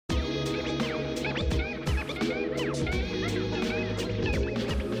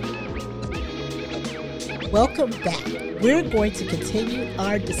Welcome back. We're going to continue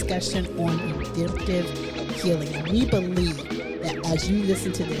our discussion on redemptive healing. And we believe that as you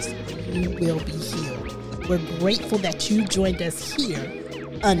listen to this, you will be healed. We're grateful that you joined us here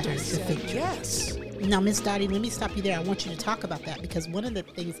under the fig tree. Yes. Now, Miss Dottie, let me stop you there. I want you to talk about that because one of the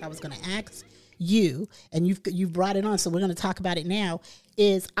things I was going to ask you, and you've brought it on, so we're going to talk about it now,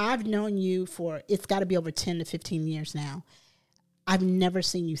 is I've known you for, it's got to be over 10 to 15 years now. I've never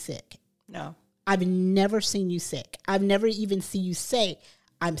seen you sick. No. I've never seen you sick. I've never even seen you say,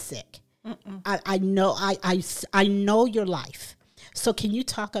 I'm sick. I know your life. So can you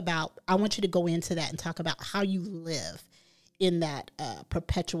talk about, I want you to go into that and talk about how you live in that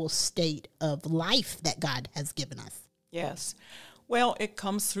perpetual state of life that God has given us. Yes. Well, it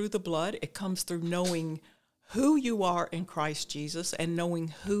comes through the blood. It comes through knowing who you are in Christ Jesus and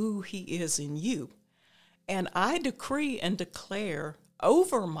knowing who he is in you. And I decree and declare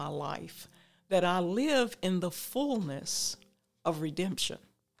over my life that I live in the fullness of redemption.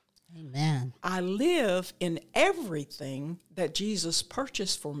 Amen. I live in everything that Jesus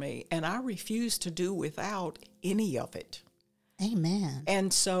purchased for me, and I refuse to do without any of it. Amen.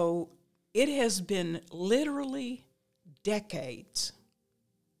 And so it has been literally decades.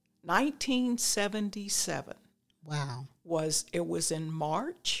 1977. Wow. It was in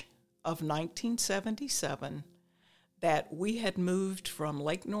March of 1977 that we had moved from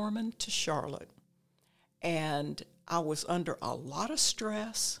Lake Norman to Charlotte. And I was under a lot of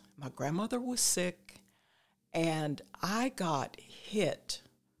stress. My grandmother was sick, and I got hit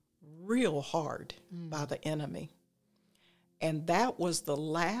real hard by the enemy. And that was the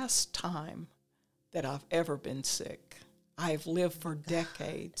last time that I've ever been sick. I've lived for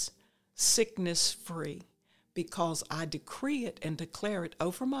decades sickness-free because I decree it and declare it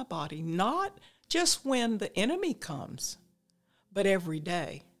over my body, not just when the enemy comes, but every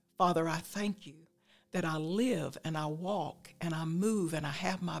day. Father, I thank you that I live and I walk and I move and I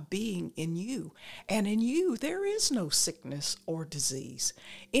have my being in you. And in you, there is no sickness or disease.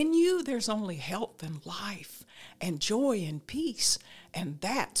 In you, there's only health and life and joy and peace. And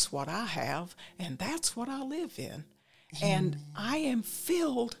that's what I have, and that's what I live in. And I am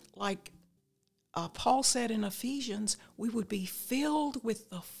filled, like Paul said in Ephesians, we would be filled with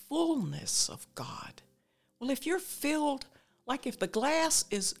the fullness of God. Well, if you're filled, like if the glass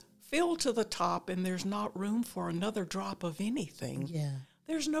is filled to the top and there's not room for another drop of anything,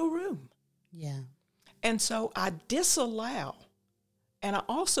 there's no room. Yeah. And so I disallow, and I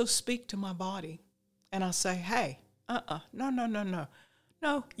also speak to my body, and I say, hey,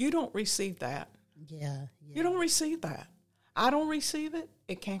 no, you don't receive that. Yeah. You don't receive that. I don't receive it.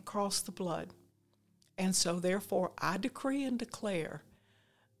 It can't cross the blood. And so therefore, I decree and declare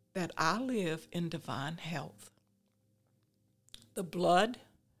that I live in divine health. The blood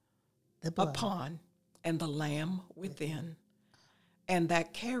upon and the Lamb within. And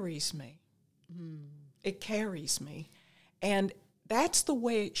that carries me. It carries me. And that's the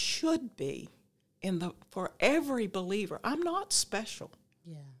way it should be for every believer. I'm not special.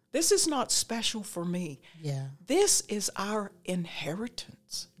 Yeah. This is not special for me. Yeah. This is our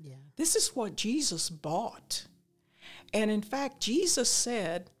inheritance. Yeah. This is what Jesus bought. And in fact, Jesus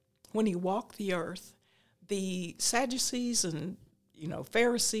said when he walked the earth, the Sadducees and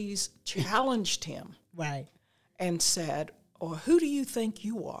Pharisees challenged him. Right. And said, "Or who do you think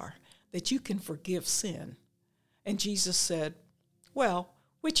you are that you can forgive sin?" And Jesus said, "Well,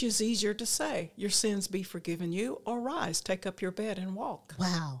 which is easier to say, your sins be forgiven you, or rise, take up your bed and walk?"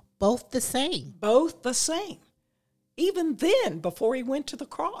 Wow. Both the same. Both the same. Even then, before he went to the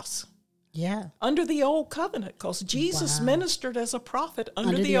cross. Yeah. Under the old covenant, because Jesus ministered as a prophet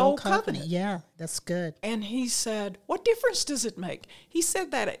under the old covenant. Yeah, that's good. And he said, what difference does it make? He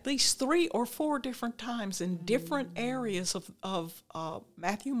said that at least 3 or 4 different times in different areas of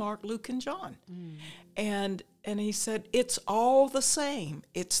Matthew, Mark, Luke, and John. And he said, it's all the same.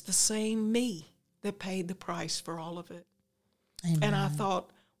 It's the same me that paid the price for all of it. Amen. And I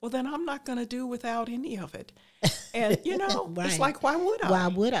thought, well, then I'm not going to do without any of it. And, Right. It's like, why would I? Why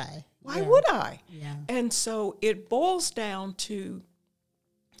would I? Why would I? Yeah. And so it boils down to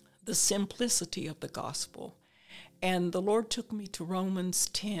the simplicity of the gospel. And the Lord took me to Romans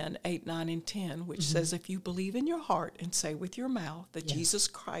 10, 8, 9, and 10, which says, if you believe in your heart and say with your mouth that Jesus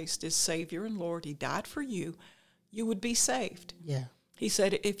Christ is Savior and Lord, he died for you, you would be saved. Yeah. He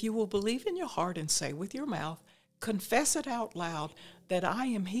said, if you will believe in your heart and say with your mouth, confess it out loud that I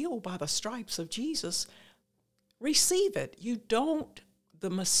am healed by the stripes of Jesus, receive it. The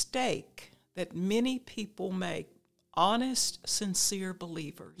mistake that many people make, honest, sincere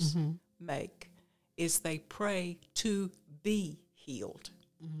believers make, is they pray to be healed.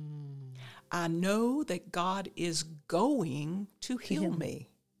 I know that God is going to heal me.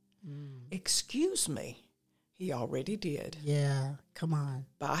 Excuse me. He already did. Yeah, come on.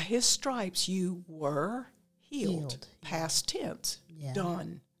 By his stripes, you were healed. Past tense. Yeah.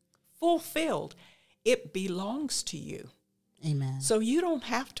 Done. Fulfilled. It belongs to you. Amen. So you don't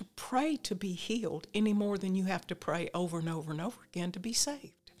have to pray to be healed any more than you have to pray over and over and over again to be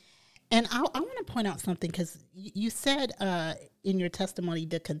saved. And I want to point out something, because you said in your testimony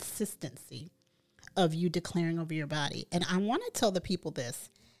the consistency of you declaring over your body. And I want to tell the people this.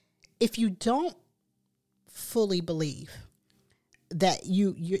 If you don't fully believe that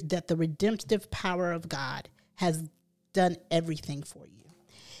that the redemptive power of God has done everything for you,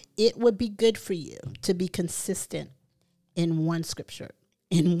 it would be good for you to be consistent in one scripture,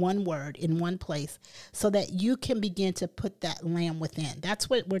 in one word, in one place, so that you can begin to put that lamb within. That's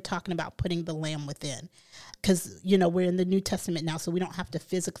what we're talking about, putting the lamb within. Because, we're in the New Testament now, so we don't have to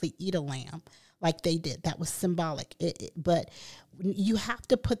physically eat a lamb like they did. That was symbolic. But you have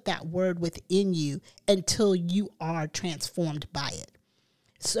to put that word within you until you are transformed by it.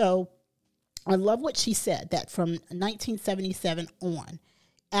 So I love what she said, that from 1977 on,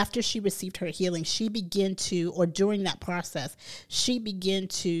 after she received her healing, she began to, or during that process, she began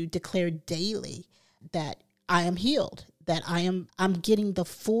to declare daily that I am healed, that I'm getting the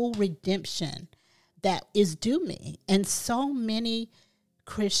full redemption that is due me. And so many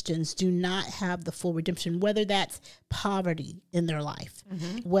Christians do not have the full redemption, whether that's poverty in their life,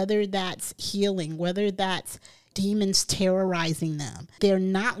 whether that's healing, whether that's demons terrorizing them. They're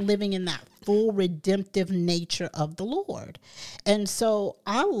not living in that full redemptive nature of the Lord. And so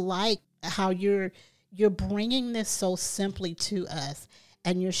I like how you're bringing this so simply to us,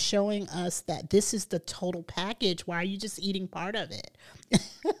 and you're showing us that this is the total package. Why are you just eating part of it?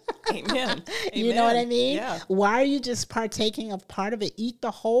 Amen. You know what I mean? Yeah. Why are you just partaking of part of it? Eat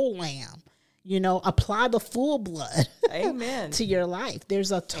the whole lamb. Apply the full blood Amen. to your life.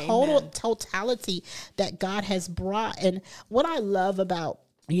 There's a totality that God has brought. And what I love about,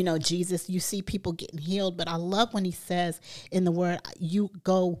 Jesus, you see people getting healed, but I love when he says in the word, you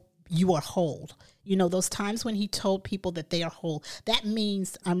are whole. Those times when he told people that they are whole, that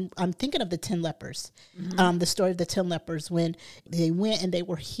means I'm thinking of the 10 lepers, the story of the 10 lepers, when they went and they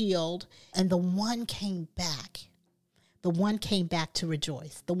were healed, and the one came back. The one came back to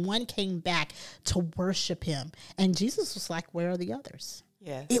rejoice. The one came back to worship him. And Jesus was like, where are the others?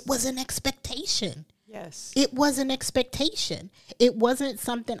 Yes. It was an expectation. Yes. It was an expectation. It wasn't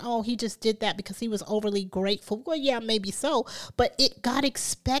something, he just did that because he was overly grateful. Well, yeah, maybe so. But God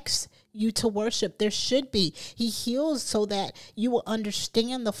expects you to worship. There should be. He heals so that you will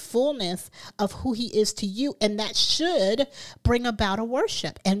understand the fullness of who he is to you. And that should bring about a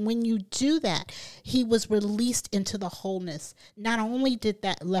worship. And when you do that, he was released into the wholeness. Not only did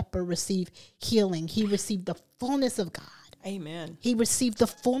that leper receive healing, he received the fullness of God. Amen. He received the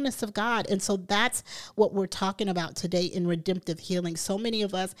fullness of God. And so that's what we're talking about today in redemptive healing. So many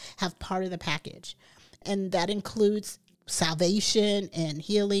of us have part of the package, and that includes salvation and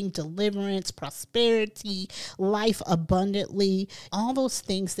healing, deliverance, prosperity, life abundantly, all those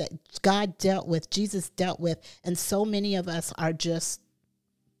things that God dealt with, Jesus dealt with. And so many of us are just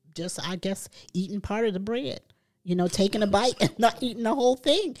I guess, eating part of the bread. Taking a bite and not eating the whole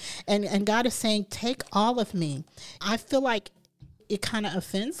thing. And God is saying, take all of me. I feel like it kind of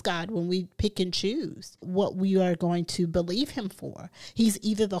offends God when we pick and choose what we are going to believe him for. He's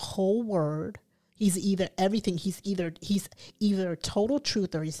either the whole word, he's either everything, he's either total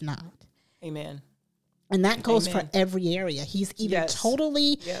truth or he's not. Amen. And that goes Amen. for every area. He's either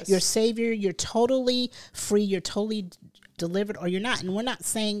totally your savior, you're totally free, you're totally delivered, or you're not. And we're not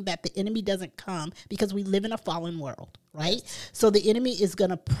saying that the enemy doesn't come, because we live in a fallen world, right? Yes. So the enemy is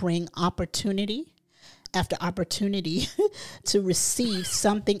going to bring opportunity after opportunity to receive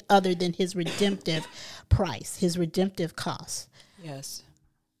something other than his redemptive price, his redemptive cost. Yes.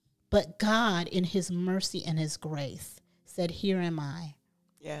 But God, in his mercy and his grace, said, here am I.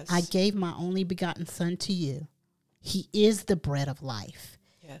 Yes. I gave my only begotten son to you. He is the bread of life.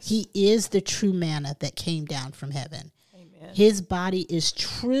 Yes. He is the true manna that came down from heaven. Amen. His body is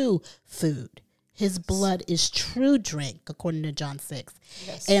true food. His blood is true drink, according to John 6.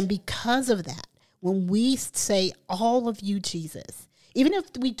 Yes. And because of that, when we say, all of you, Jesus, even if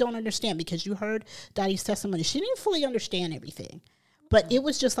we don't understand, because you heard Dottie's testimony, she didn't fully understand everything. But it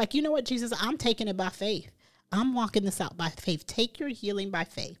was just like, you know what, Jesus, I'm taking it by faith. I'm walking this out by faith. Take your healing by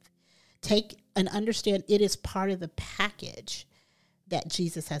faith. Take and understand it is part of the package that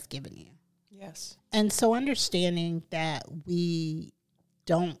Jesus has given you. Yes. And so understanding that we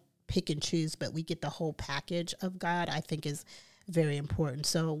don't pick and choose, but we get the whole package of God, I think is very important.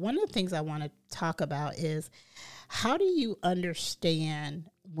 So one of the things I want to talk about is, how do you understand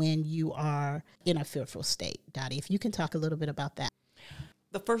when you are in a fearful state, Dottie? If you can talk a little bit about that.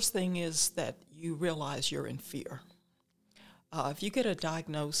 The first thing is that you realize you're in fear. If you get a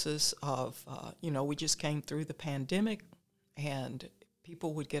diagnosis of, we just came through the pandemic, and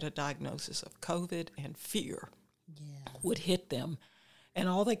people would get a diagnosis of COVID, and fear would hit them, and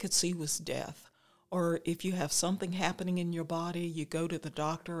all they could see was death. Or if you have something happening in your body, you go to the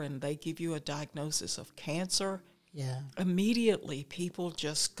doctor and they give you a diagnosis of cancer. Immediately people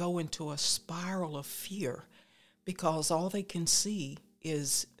just go into a spiral of fear because all they can see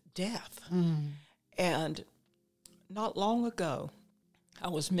is death. And not long ago, I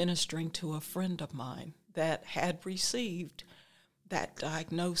was ministering to a friend of mine that had received that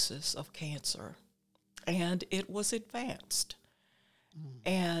diagnosis of cancer, and it was advanced.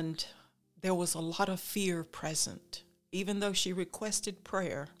 And there was a lot of fear present. Even though she requested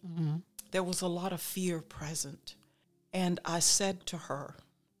prayer, there was a lot of fear present. And I said to her,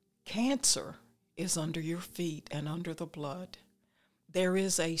 cancer is under your feet and under the blood. There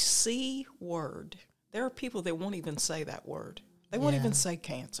is a C word. There are people that won't even say that word. They won't even say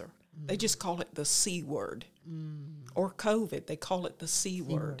cancer. They just call it the C word. Or COVID, they call it the C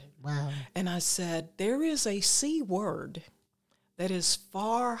word. Wow. And I said, there is a C word that is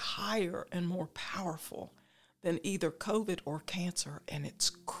far higher and more powerful than either COVID or cancer, and it's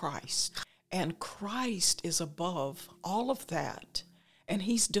Christ. And Christ is above all of that, and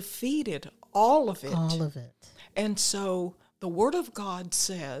he's defeated all of it. All of it. And so the Word of God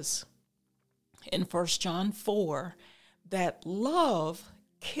says in 1 John 4 that love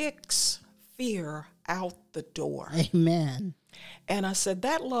kicks fear out the door. Amen. And I said,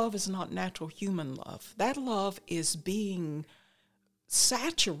 that love is not natural human love. That love is being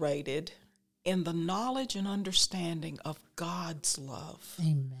saturated in the knowledge and understanding of God's love.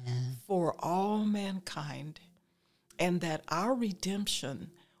 Amen. For all mankind, and that our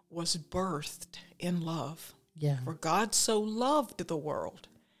redemption was birthed in love. Yeah. For God so loved the world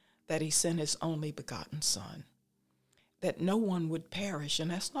that he sent his only begotten Son, that no one would perish.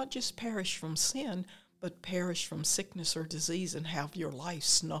 And that's not just perish from sin, but perish from sickness or disease and have your life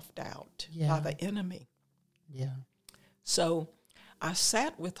snuffed out by the enemy. Yeah. So I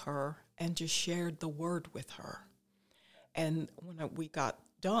sat with her and just shared the word with her. And when we got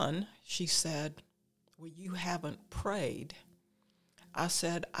done, she said, well, you haven't prayed. I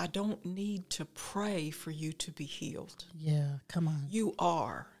said, I don't need to pray for you to be healed. Yeah, come on. You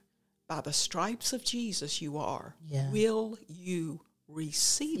are. By the stripes of Jesus, you are. Yeah. Will you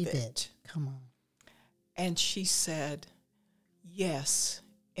receive it? Come on. And she said, yes,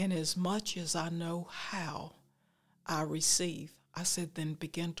 inasmuch as I know how, I receive. I said, then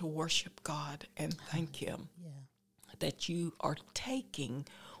begin to worship God and thank him that you are taking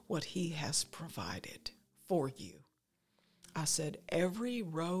what he has provided for you. I said, every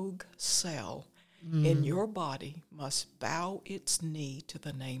rogue cell in your body must bow its knee to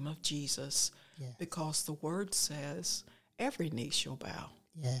the name of Jesus, because the word says every knee shall bow.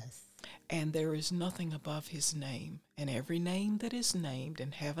 Yes. And there is nothing above his name. And every name that is named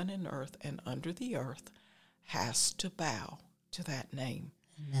in heaven and earth and under the earth has to bow to that name.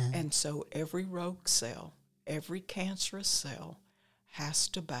 Amen. And so every rogue cell, every cancerous cell has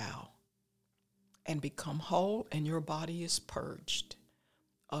to bow and become whole, and your body is purged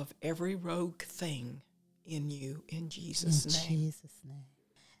of every rogue thing in you in Jesus' name. Jesus' name.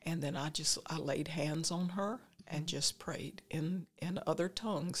 And then I laid hands on her and just prayed in other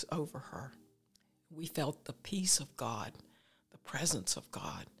tongues over her. We felt the peace of God, the presence of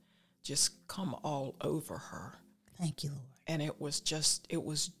God just come all over her. Thank you, Lord. And it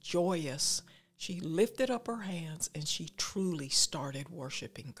was joyous. She lifted up her hands and she truly started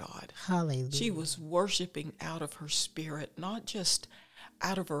worshiping God. Hallelujah. She was worshiping out of her spirit, not just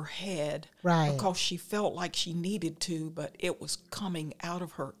out of her head, right, because she felt like she needed to, but it was coming out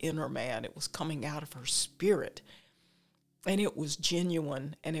of her inner man. It was coming out of her spirit. And it was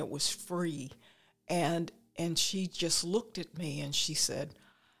genuine and it was free. And she just looked at me and she said,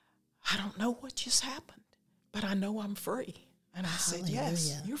 I don't know what just happened, but I know I'm free. And I said,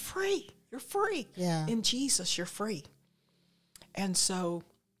 yes, you're free. You're free. Yeah. In Jesus, you're free. And so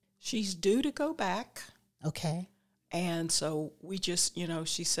she's due to go back. Okay. And so we just,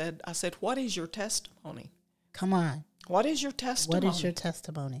 she said, I said, what is your testimony? Come on. What is your testimony? What is your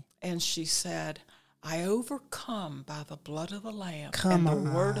testimony? And she said, I overcome by the blood of the Lamb Come and the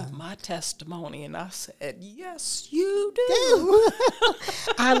on. word of my testimony. And I said, yes, you do.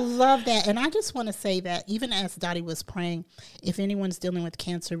 I love that. And I just want to say that even as Dottie was praying, if anyone's dealing with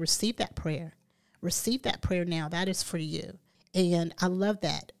cancer, receive that prayer. Receive that prayer now. That is for you. And I love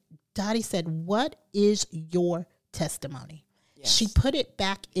that. Dottie said, "What is your testimony?" Yes. She put it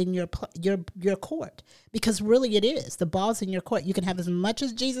back in your court, because really it is. The ball's in your court. You can have as much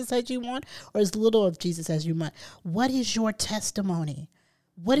of Jesus as you want or as little of Jesus as you want. What is your testimony?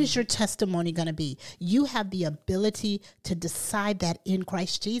 What is your testimony going to be? You have the ability to decide that in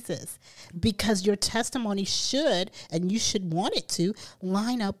Christ Jesus, because your testimony should, and you should want it to,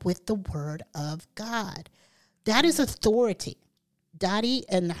 line up with the Word of God. That is authority. Dottie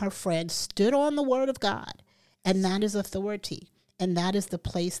and her friend stood on the Word of God, and that is authority. And that is the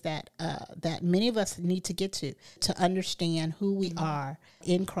place that that many of us need to get to understand who we are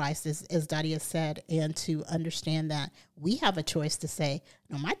in Christ, as Dottie has said, and to understand that we have a choice to say,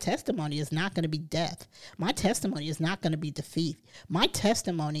 no, my testimony is not going to be death. My testimony is not going to be defeat. My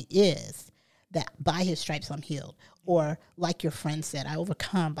testimony is that by his stripes I'm healed. Or like your friend said, I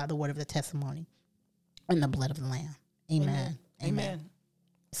overcome by the word of the testimony and the blood of the Lamb. Amen. Amen.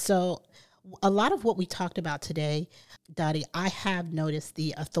 So a lot of what we talked about today, Dottie, I have noticed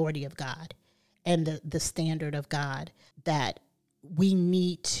the authority of God and the standard of God that we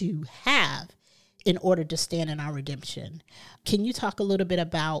need to have in order to stand in our redemption. Can you talk a little bit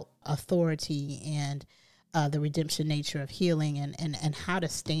about authority and the redemption nature of healing and how to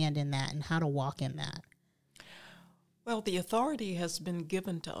stand in that and how to walk in that? Well, the authority has been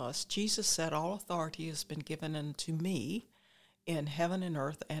given to us. Jesus said, all authority has been given unto me in heaven and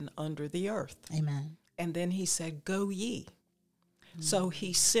earth and under the earth. Amen. And then he said, go ye. Mm-hmm. So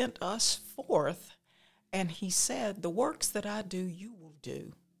he sent us forth, and he said, the works that I do, you will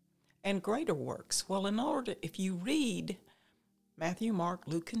do, and greater works. Well, if you read Matthew, Mark,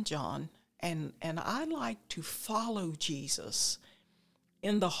 Luke, and John, and I like to follow Jesus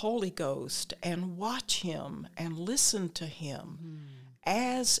in the Holy Ghost and watch him and listen to him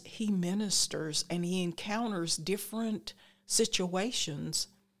as he ministers and he encounters different situations.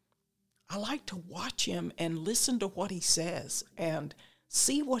 I like to watch him and listen to what he says and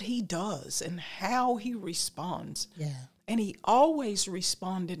see what he does and how he responds. Yeah. And he always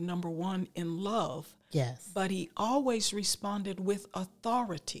responded, number one, in love. Yes. But he always responded with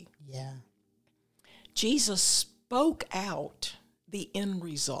authority. Yeah. Jesus spoke out the end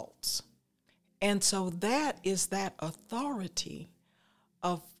results. And so that is that authority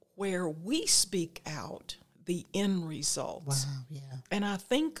of where we speak out the end results. Wow, yeah. And I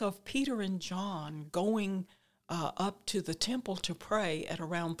think of Peter and John going up to the temple to pray at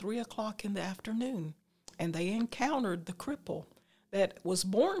around 3 o'clock in the afternoon, and they encountered the cripple that was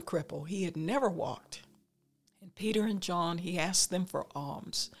born crippled. He had never walked. And Peter and John, he asked them for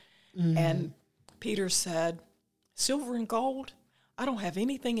alms. Mm-hmm. And Peter said, silver and gold, I don't have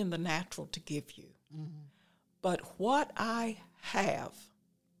anything in the natural to give you. Mm-hmm. But what I have,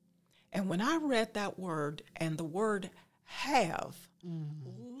 and when I read that word, and the word have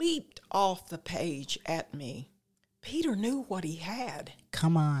leaped off the page at me, Peter knew what he had.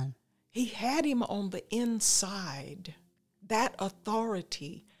 Come on. He had him on the inside, that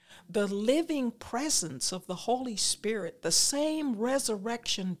authority, the living presence of the Holy Spirit, the same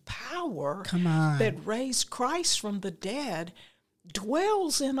resurrection power that raised Christ from the dead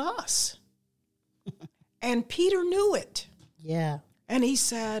dwells in us. And Peter knew it. Yeah. And he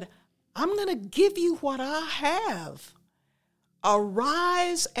said, I'm going to give you what I have.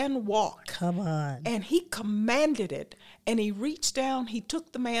 Arise and walk. Come on. And he commanded it. And he reached down, he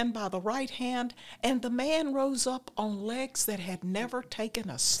took the man by the right hand, and the man rose up on legs that had never taken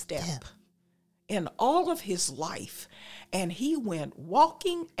a step in all of his life. And he went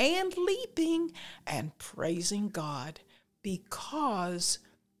walking and leaping and praising God, because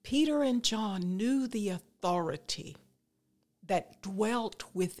Peter and John knew the authority that dwelt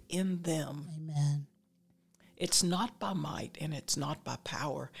within them. Amen. It's not by might and it's not by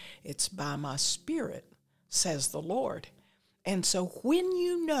power. It's by my Spirit, says the Lord. And so when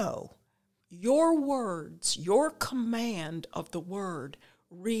you know your words, your command of the word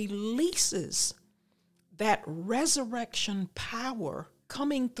releases that resurrection power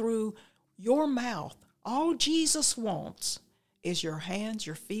coming through your mouth, all Jesus wants is your hands,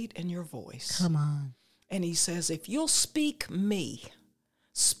 your feet, and your voice. Come on. And he says, if you'll speak me,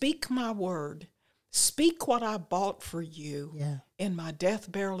 speak my word, speak what I bought for you in my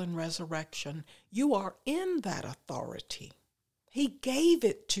death, burial, and resurrection, you are in that authority. He gave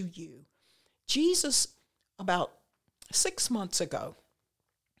it to you. Jesus, about 6 months ago,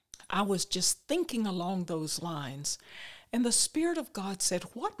 I was just thinking along those lines, and the Spirit of God said,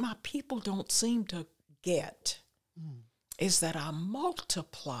 what my people don't seem to get is that I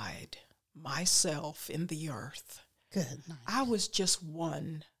multiplied myself in the earth. Good night. I was just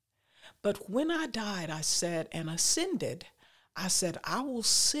one. But when I died, I said, and ascended, I said, I will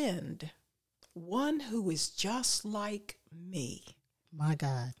send one who is just like me. My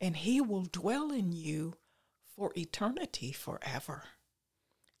God. And he will dwell in you for eternity forever.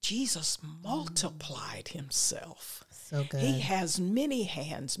 Jesus multiplied himself. So good. He has many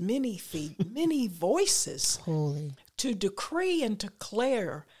hands, many feet, many voices Holy. to decree and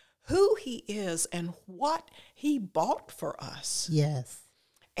declare who he is and what he bought for us. Yes.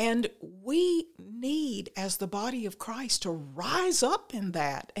 And we need, as the body of Christ, to rise up in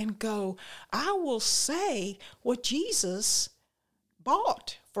that and go, I will say what Jesus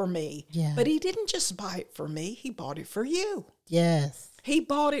bought for me. Yeah. But he didn't just buy it for me, he bought it for you. Yes. He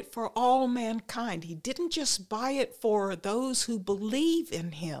bought it for all mankind. He didn't just buy it for those who believe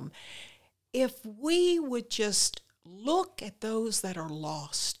in him. If we would just look at those that are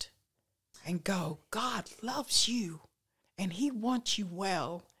lost and go, God loves you and he wants you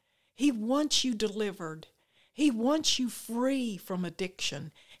well. He wants you delivered. He wants you free from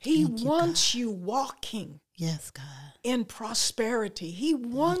addiction. He wants you walking. Yes, God. In prosperity. He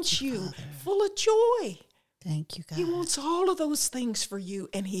wants you full of joy. Thank you, God. He wants all of those things for you,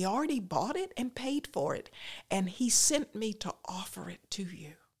 and he already bought it and paid for it. And he sent me to offer it to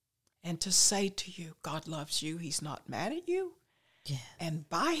you and to say to you, God loves you. He's not mad at you. Yes. And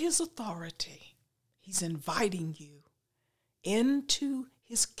by his authority, he's inviting you into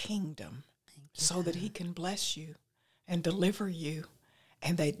his kingdom so that he can bless you and deliver you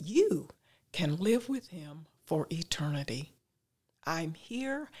and that you can live with him for eternity. I'm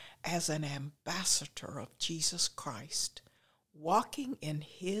here as an ambassador of Jesus Christ, walking in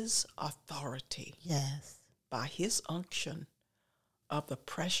his authority. Yes. By his unction of the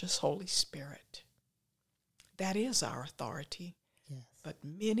precious Holy Spirit. That is our authority. Yes. But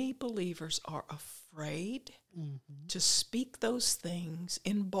many believers are afraid to speak those things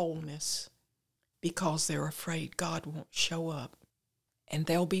in boldness because they're afraid God won't show up and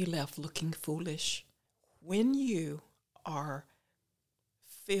they'll be left looking foolish. When you are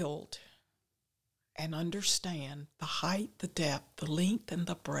filled and understand the height, the depth, the length, and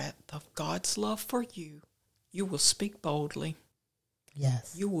the breadth of God's love for you, you will speak boldly.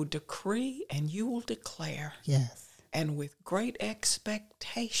 Yes. You will decree and you will declare. Yes. And with great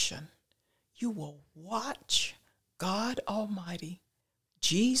expectation, you will watch God Almighty,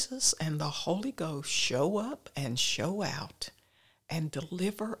 Jesus, and the Holy Ghost show up and show out and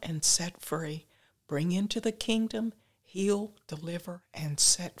deliver and set free, bring into the kingdom, heal, deliver, and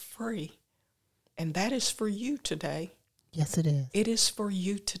set free. And that is for you today. Yes, it is. It is for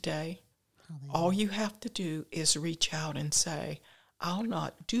you today. Hallelujah. All you have to do is reach out and say, I'll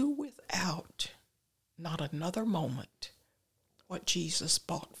not do without, not another moment, what Jesus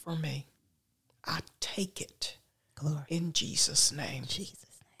bought for me. I take it. Glory. In Jesus' name. Jesus'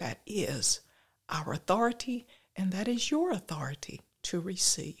 name. That is our authority, and that is your authority to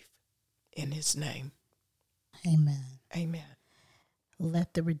receive in his name. Amen. Amen.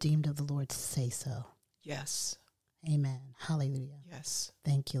 Let the redeemed of the Lord say so. Yes. Amen. Hallelujah. Yes.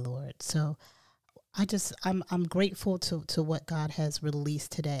 Thank you, Lord. So I'm grateful to what God has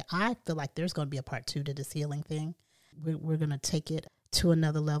released today. I feel like there's going to be a part 2 to this healing thing. We're going to take it to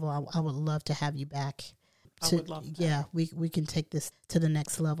another level. I would love to have you back. I would love that. Yeah, we can take this to the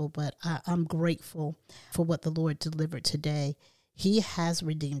next level, but I'm grateful for what the Lord delivered today. He has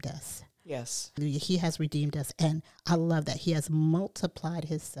redeemed us. Yes. He has redeemed us, and I love that he has multiplied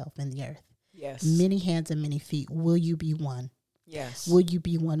himself in the earth. Yes. Many hands and many feet. Will you be one? Yes. Will you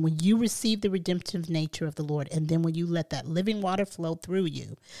be one? When you receive the redemptive nature of the Lord, and then when you let that living water flow through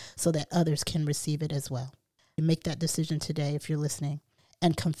you so that others can receive it as well. You make that decision today if you're listening,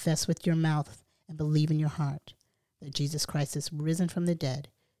 and confess with your mouth and believe in your heart that Jesus Christ is risen from the dead.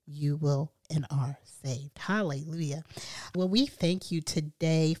 You will and are saved. Hallelujah. Well, we thank you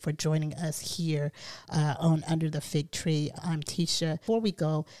today for joining us here on Under the Fig Tree. I'm Teesha. Before we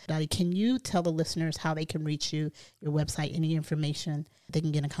go, Dottie, can you tell the listeners how they can reach you, your website, any information they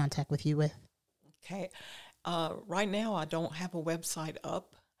can get in contact with you with? Okay. Right now, I don't have a website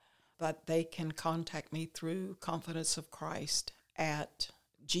up, but they can contact me through confidenceofchrist at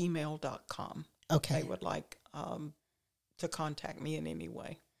gmail.com. Okay. They would like to contact me in any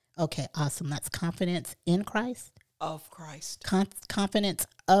way. Okay, awesome. That's Confidence in Christ? Of Christ. Confidence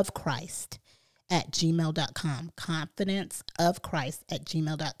of Christ at gmail.com. Confidence of Christ at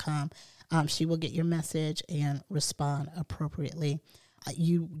gmail.com. She will get your message and respond appropriately.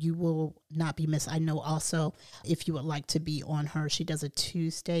 You will not be missed. I know also if you would like to be on her, she does a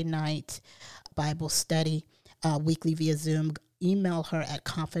Tuesday night Bible study weekly via Zoom. Email her at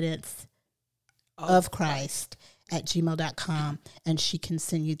confidenceofchrist at gmail.com, and she can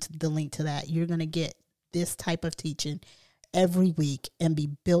send you the link to that. You're going to get this type of teaching every week and be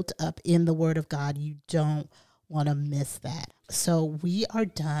built up in the Word of God. You don't want to miss that. So we are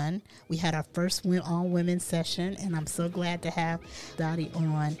done. We had our first all women session, and I'm so glad to have Dottie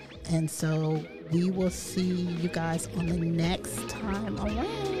on. And so we will see you guys on the next time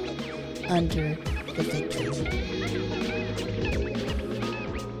around Under the Victory.